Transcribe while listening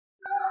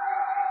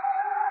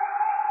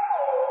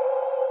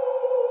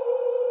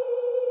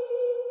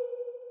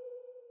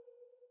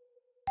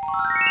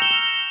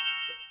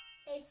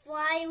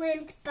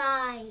went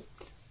by.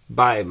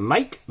 By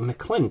Mike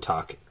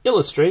McClintock.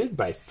 Illustrated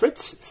by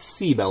Fritz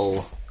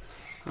Siebel.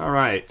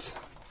 Alright.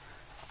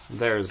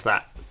 There's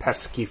that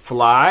pesky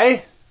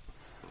fly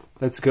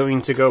that's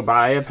going to go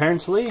by,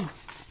 apparently.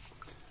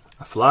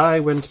 A fly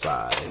went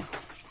by.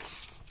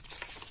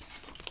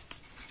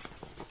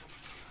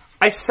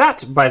 I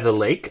sat by the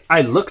lake,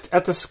 I looked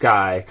at the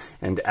sky,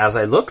 and as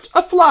I looked,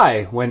 a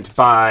fly went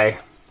by.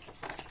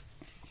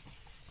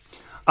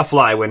 A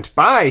fly went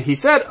by, he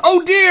said,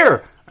 "Oh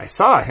dear!" I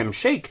saw him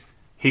shake.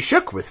 He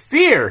shook with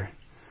fear.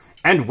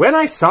 And when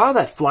I saw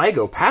that fly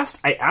go past,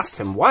 I asked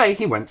him why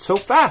he went so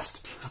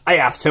fast. I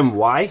asked him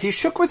why he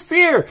shook with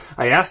fear.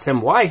 I asked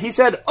him why, he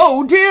said,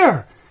 "Oh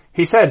dear!"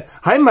 He said,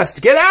 "I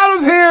must get out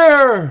of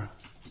here!"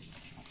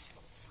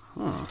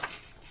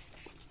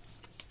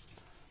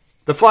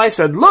 The fly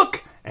said,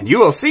 "Look, and you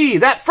will see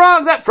that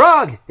frog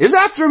is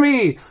after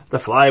me." The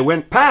fly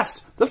went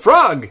past, the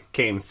frog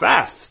came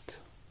fast.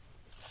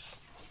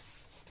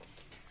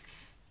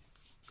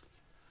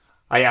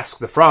 I asked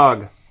the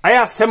frog, I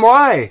asked him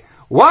why.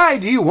 "Why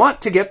do you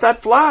want to get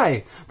that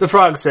fly?" The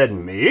frog said,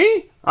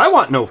 "Me? I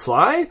want no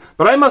fly,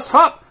 but I must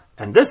hop,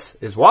 and this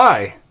is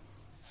why."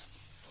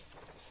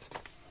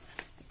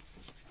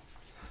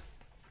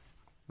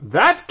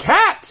 "That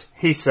cat,"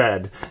 he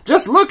said,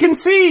 "just look and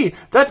see.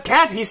 That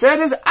cat," he said,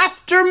 "is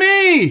after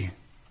me."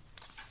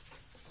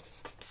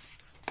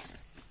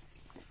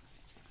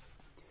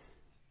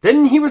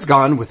 Then he was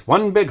gone with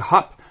one big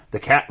hop. The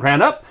cat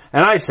ran up,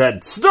 and I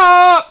said,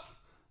 "Stop!"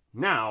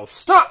 "Now,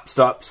 stop,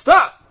 stop,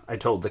 stop," I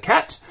told the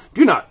cat.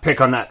 "Do not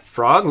pick on that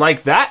frog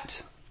like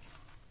that."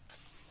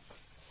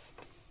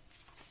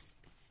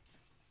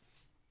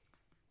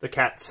 The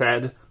cat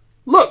said,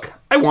 "Look,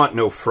 I want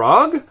no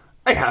frog.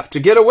 I have to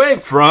get away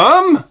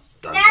from..."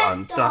 Dun,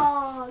 dun, dun.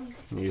 Dog.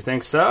 You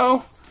think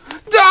so?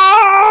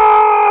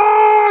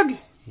 Dog!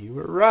 You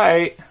were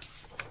right.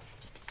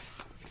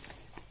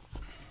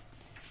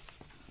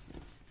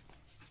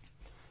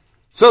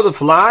 So the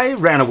fly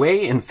ran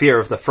away in fear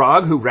of the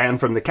frog, who ran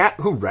from the cat,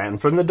 who ran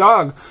from the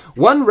dog.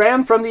 One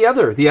ran from the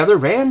other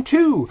ran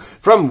too.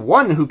 From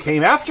one who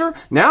came after,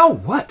 now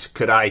what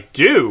could I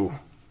do?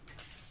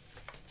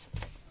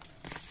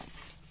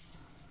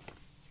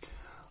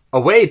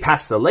 Away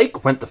past the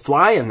lake went the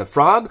fly and the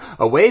frog.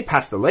 Away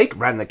past the lake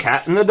ran the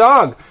cat and the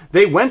dog.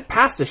 They went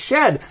past a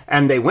shed,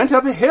 and they went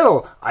up a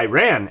hill. I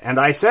ran, and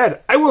I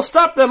said, "I will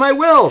stop them, I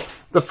will."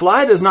 The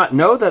fly does not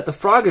know that the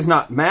frog is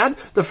not mad.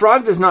 The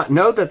frog does not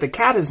know that the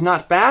cat is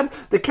not bad.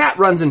 The cat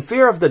runs in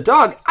fear of the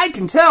dog. I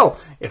can tell.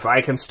 If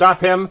I can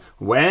stop him,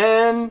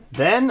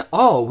 then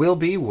all will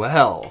be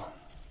well.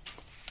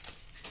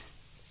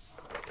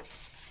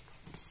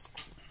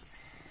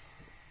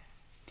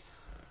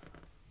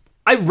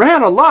 I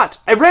ran a lot.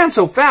 I ran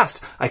so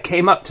fast. I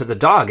came up to the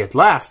dog at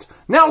last.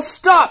 "Now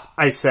stop,"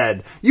 I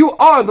said. "You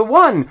are the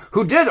one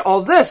who did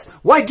all this.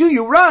 Why do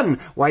you run?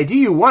 Why do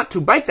you want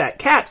to bite that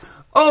cat?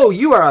 Oh,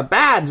 you are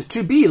bad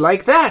to be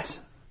like that."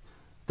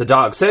 The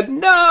dog said,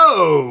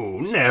 "No,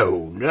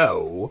 no,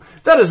 no.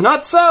 That is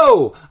not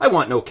so. I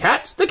want no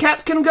cat. The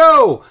cat can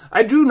go.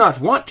 I do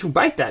not want to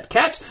bite that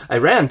cat. I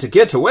ran to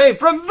get away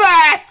from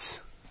that."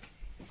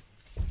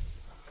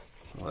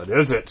 What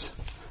is it?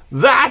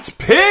 "That's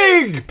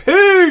Pig!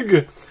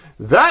 Pig!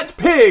 That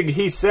pig,"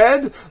 he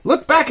said.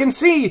 "Look back and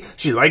see.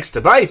 She likes to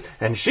bite,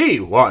 and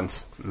she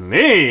wants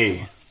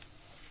me."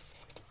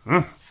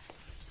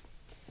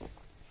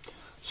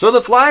 So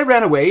the fly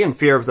ran away in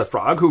fear of the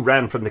frog, who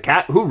ran from the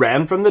cat, who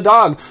ran from the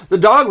dog. The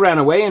dog ran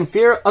away in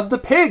fear of the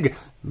pig.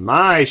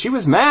 My, she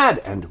was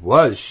mad, and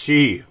was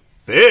she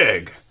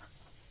big.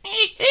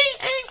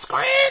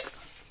 Squeak!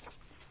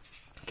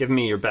 Give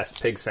me your best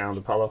pig sound,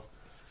 Apollo.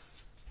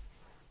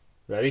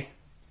 Ready?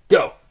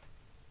 Go!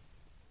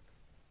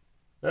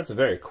 That's a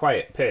very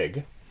quiet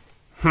pig.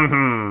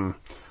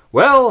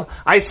 Well,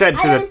 I said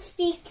to I don't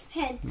speak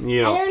pig.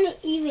 You know. I don't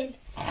even...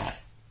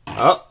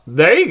 Oh,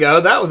 there you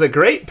go. That was a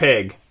great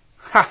pig.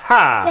 Ha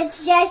ha!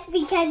 That's just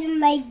because of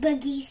my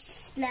boogie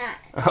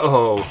snack.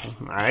 Oh,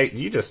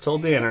 you just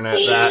told the internet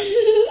that.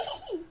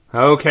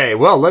 Okay,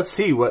 well, let's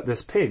see what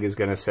this pig is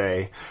going to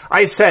say.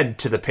 I said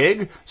to the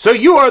pig, "So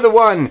you are the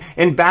one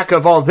in back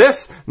of all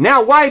this?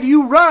 Now why do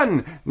you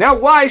run? Now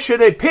why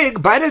should a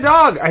pig bite a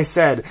dog?" I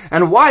said.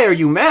 "And why are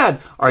you mad?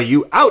 Are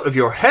you out of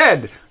your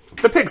head?"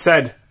 The pig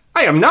said,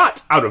 "I am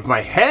not out of my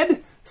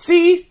head.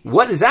 See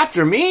what is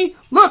after me?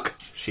 Look,"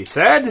 she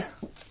said.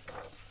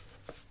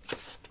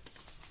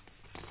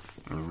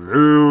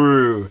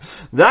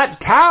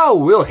 "That cow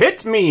will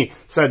hit me,"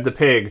 said the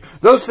pig.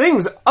 "Those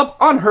things up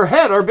on her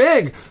head are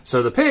big."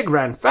 So the pig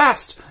ran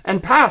fast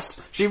and past.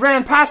 She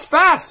ran past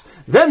fast.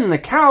 Then the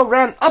cow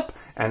ran up,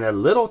 and a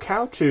little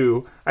cow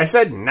too. I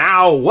said,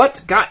 "Now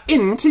what got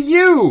into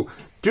you?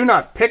 Do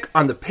not pick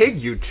on the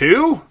pig, you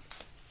two."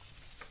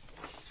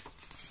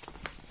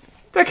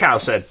 The cow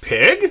said,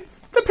 "Pig?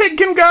 The pig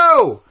can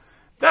go.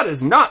 That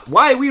is not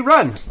why we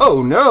run.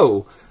 Oh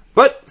no.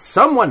 But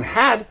someone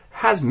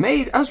has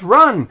made us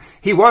run.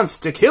 He wants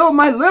to kill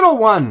my little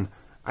one."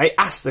 I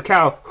asked the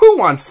cow, "Who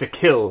wants to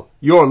kill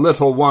your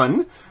little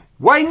one?"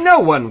 Why, no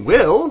one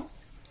will.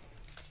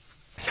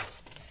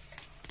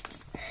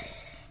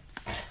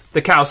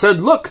 The cow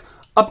said, look,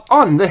 up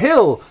on the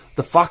hill.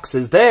 The fox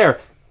is there.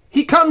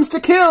 He comes to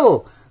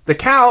kill. The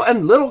cow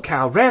and little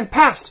cow ran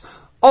past.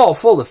 All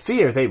full of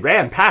fear, they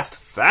ran past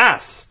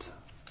fast.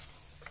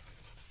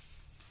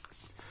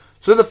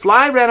 So the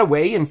fly ran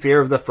away in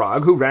fear of the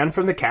frog, who ran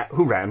from the cat,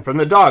 who ran from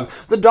the dog.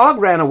 The dog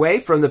ran away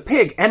from the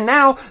pig, and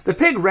now the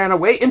pig ran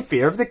away in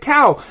fear of the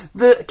cow.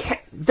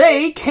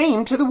 They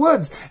came to the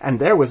woods, and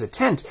there was a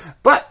tent,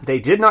 but they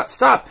did not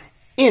stop.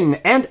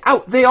 In and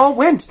out they all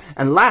went,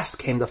 and last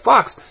came the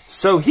fox.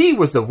 So he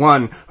was the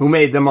one who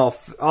made them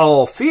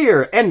all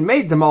fear and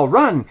made them all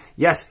run.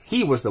 Yes,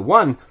 he was the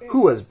one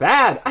who was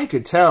bad, I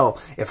could tell.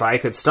 If I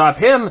could stop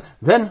him,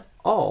 then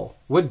all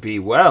would be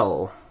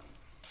well.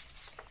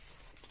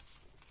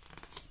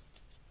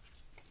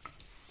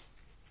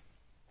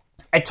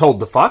 I told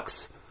the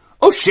fox,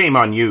 oh, shame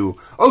on you.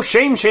 Oh,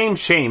 shame, shame,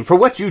 shame for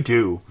what you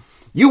do.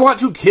 You want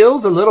to kill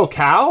the little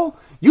cow?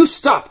 You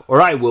stop,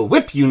 or I will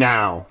whip you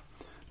now.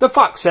 The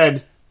fox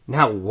said,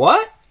 now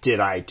what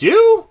did I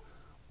do?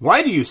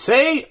 Why do you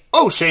say,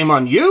 oh, shame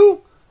on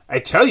you? I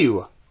tell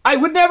you, I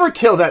would never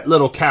kill that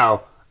little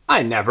cow.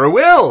 I never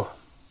will.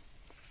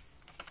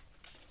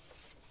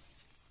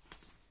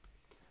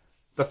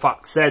 The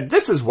fox said,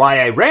 this is why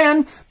I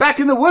ran.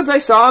 Back in the woods I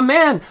saw a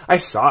man. I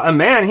saw a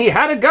man, he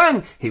had a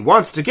gun. He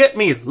wants to get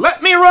me.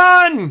 Let me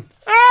run!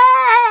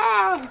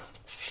 Ah!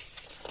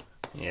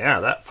 Yeah,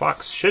 that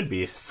fox should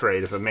be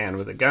afraid of a man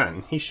with a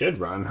gun. He should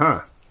run,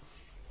 huh?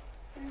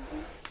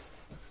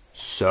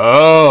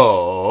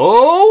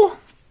 So,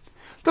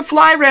 the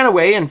fly ran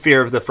away in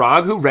fear of the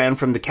frog, who ran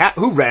from the cat,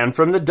 who ran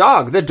from the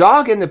dog. The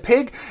dog and the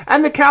pig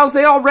and the cows,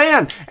 they all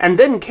ran. And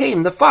then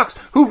came the fox,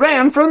 who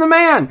ran from the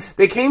man.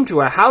 They came to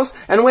a house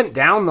and went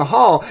down the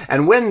hall.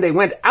 And when they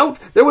went out,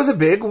 there was a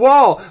big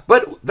wall.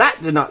 But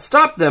that did not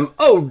stop them.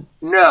 Oh,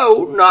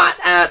 no, not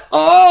at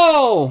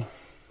all.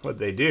 What'd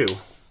they do?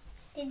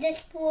 They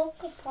just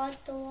broke apart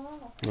the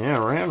wall.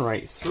 Yeah, ran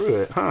right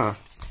through it, huh?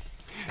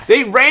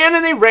 They ran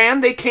and they ran,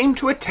 they came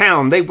to a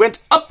town. They went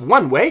up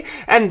one way,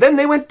 and then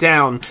they went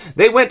down.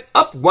 They went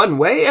up one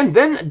way, and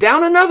then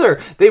down another.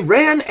 They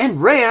ran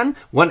and ran,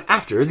 one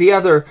after the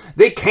other.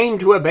 They came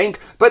to a bank,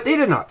 but they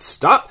did not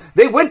stop.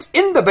 They went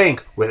in the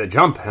bank, with a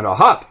jump and a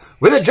hop.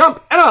 With a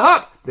jump and a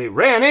hop, they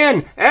ran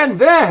in, and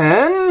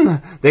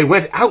then they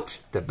went out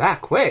the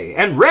back way,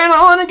 and ran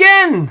on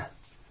again.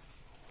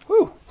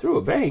 Whew, through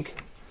a bank.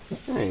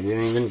 They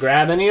didn't even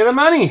grab any of the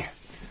money.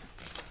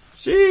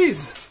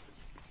 Jeez.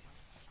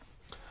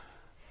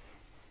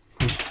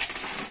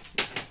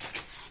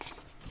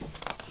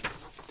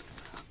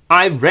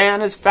 I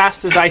ran as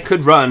fast as I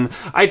could run.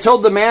 I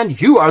told the man,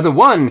 you are the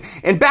one.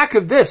 In back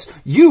of this,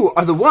 you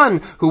are the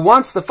one who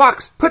wants the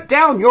fox. Put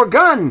down your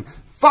gun.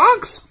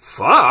 Fox?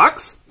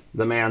 Fox?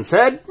 The man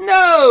said,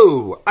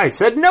 no. I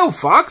said, no,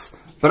 fox,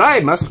 but I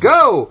must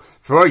go.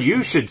 For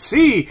you should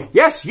see,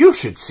 yes, you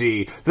should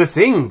see, the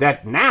thing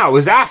that now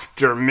is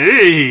after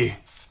me.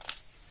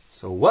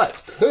 So what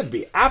could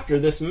be after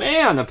this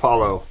man,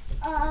 Apollo?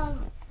 A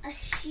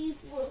sheep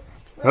will...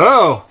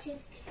 Oh,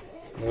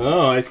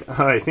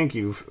 I think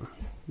you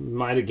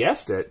might have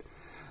guessed it.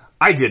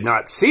 I did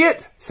not see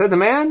it, said the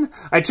man.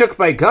 I took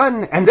my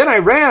gun, and then I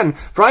ran,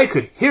 for I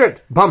could hear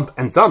it bump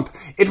and thump.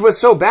 It was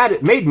so bad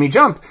it made me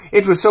jump.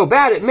 It was so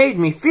bad it made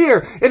me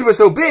fear. It was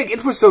so big,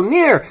 it was so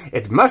near.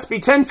 It must be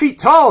 10 feet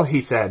tall,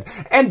 he said,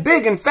 and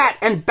big and fat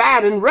and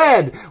bad and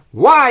red.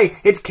 Why,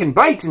 it can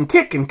bite and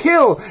kick and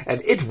kill,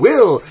 and it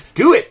will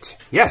do it.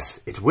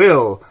 Yes, it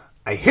will.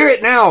 I hear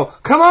it now.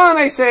 Come on,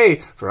 I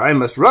say, for I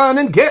must run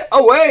and get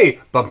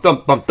away. Bump,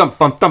 thump, bump, thump,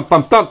 bump, thump,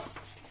 bump, thump.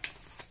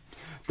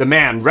 The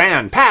man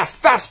ran past,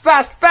 fast,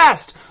 fast,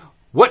 fast.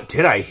 What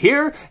did I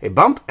hear? A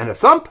bump and a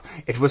thump.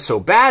 It was so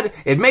bad,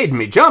 it made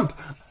me jump.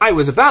 I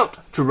was about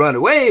to run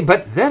away,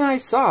 but then I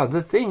saw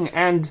the thing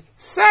and...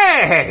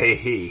 Say,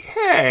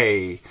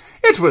 hey,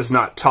 it was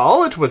not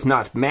tall, it was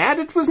not mad,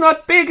 it was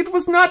not big, it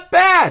was not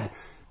bad.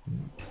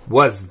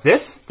 Was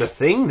this the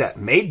thing that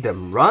made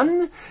them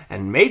run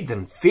and made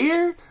them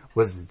fear?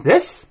 Was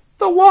this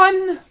the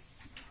one?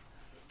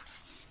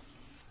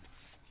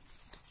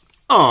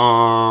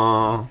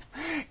 Aww.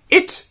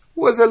 It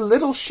was a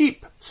little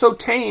sheep, so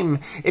tame.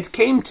 It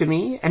came to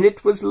me, and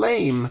it was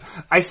lame.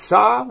 I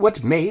saw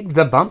what made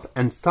the bump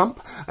and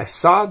thump. I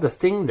saw the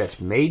thing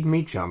that made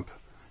me jump.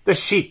 The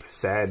sheep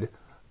said,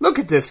 look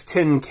at this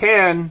tin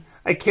can.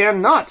 I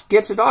cannot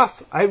get it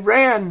off. I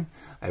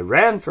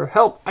ran for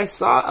help. I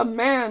saw a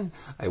man.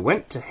 I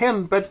went to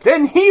him, but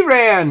then he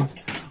ran.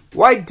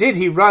 Why did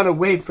he run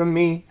away from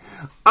me?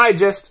 I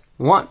just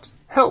want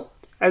help,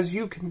 as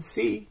you can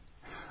see.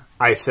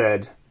 I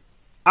said,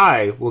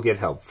 I will get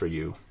help for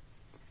you.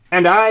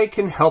 And I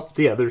can help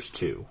the others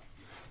too.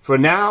 For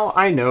now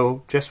I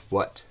know just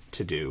what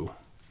to do.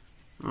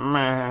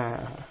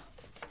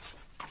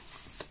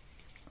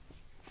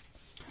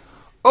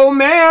 Oh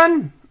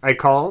man, I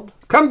called.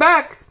 Come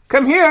back,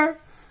 come here.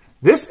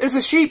 This is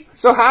a sheep,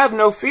 so have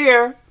no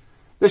fear.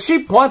 The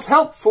sheep wants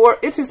help, for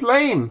it is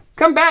lame.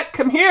 Come back,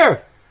 come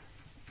here.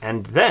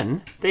 And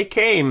then they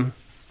came.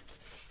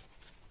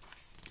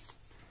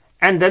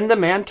 And then the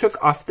man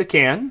took off the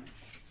can.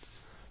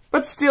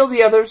 But still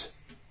the others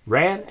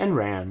ran and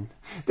ran.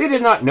 They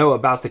did not know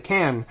about the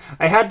can.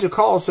 I had to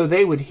call so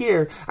they would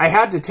hear. I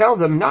had to tell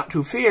them not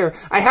to fear.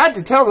 I had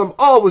to tell them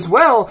all was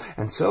well.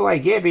 And so I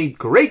gave a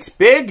great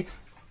big...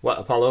 What,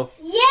 Apollo?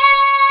 Yell!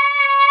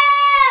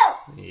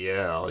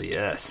 Yell,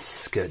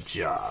 yes. Good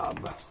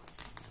job.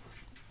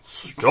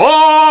 Stop!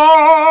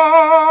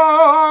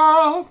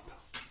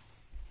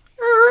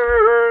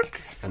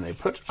 And they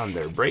put on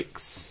their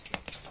brakes.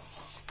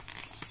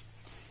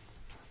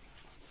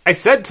 I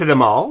said to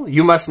them all,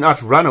 you must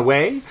not run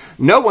away.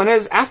 No one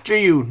is after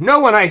you, no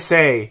one, I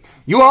say.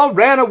 You all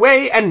ran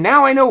away, and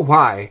now I know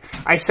why.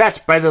 I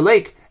sat by the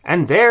lake,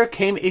 and there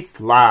came a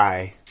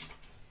fly.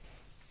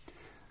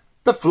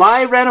 The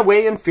fly ran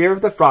away in fear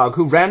of the frog,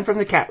 who ran from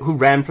the cat, who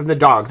ran from the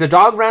dog. The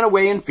dog ran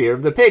away in fear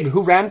of the pig,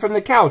 who ran from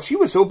the cow. She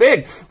was so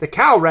big. The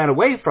cow ran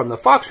away from the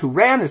fox, who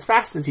ran as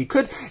fast as he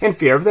could in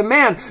fear of the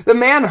man. The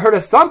man heard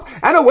a thump,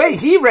 and away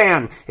he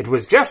ran. It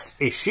was just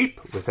a sheep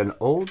with an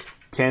old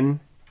tin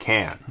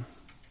can.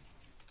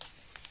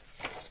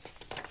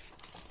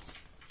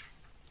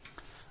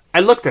 I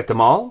looked at them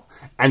all,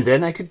 and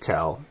then I could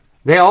tell.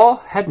 They all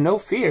had no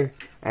fear,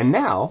 and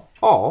now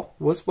all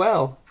was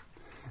well.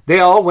 They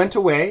all went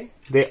away.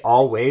 They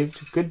all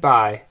waved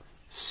goodbye.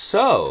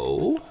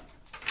 So...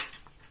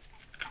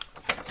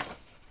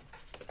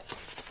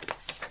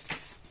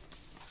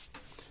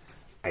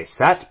 I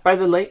sat by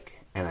the lake,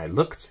 and I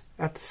looked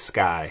at the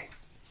sky.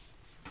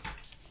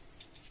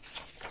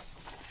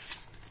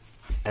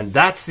 And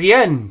that's the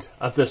end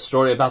of the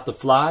story about the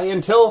fly.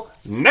 Until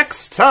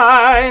next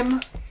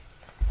time,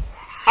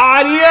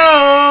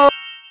 adios!